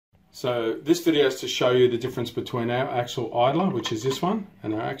So this video is to show you the difference between our axle idler, which is this one,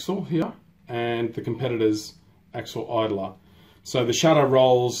 and our axle here, and the competitor's axle idler. So the shutter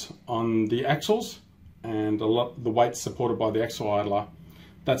rolls on the axles, and the weight's supported by the axle idler.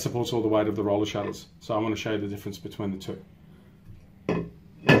 That supports all the weight of the roller shutters. So I want to show you the difference between the two.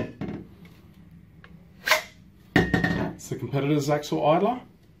 It's the competitor's axle idler.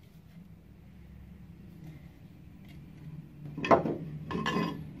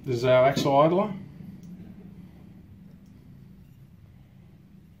 This is our axle idler.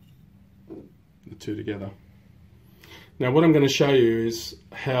 The two together. Now what I'm going to show you is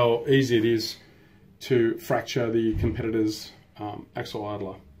how easy it is to fracture the competitor's axle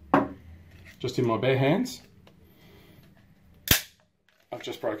idler. Just in my bare hands, I've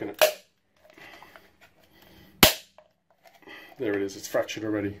just broken it. There it is, it's fractured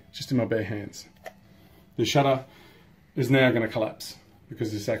already, just in my bare hands. The shutter is now going to collapse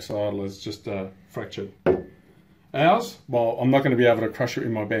because this axle idler is just fractured. Ours, well, I'm not going to be able to crush it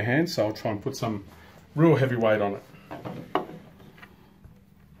in my bare hands, so I'll try and put some real heavy weight on it.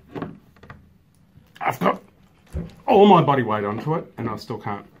 I've got all my body weight onto it and I still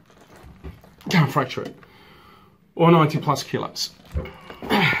can't fracture it. Or 90 plus kilos.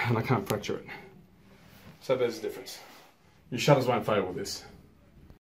 And I can't fracture it. So there's the difference. Your shutters won't fail with this.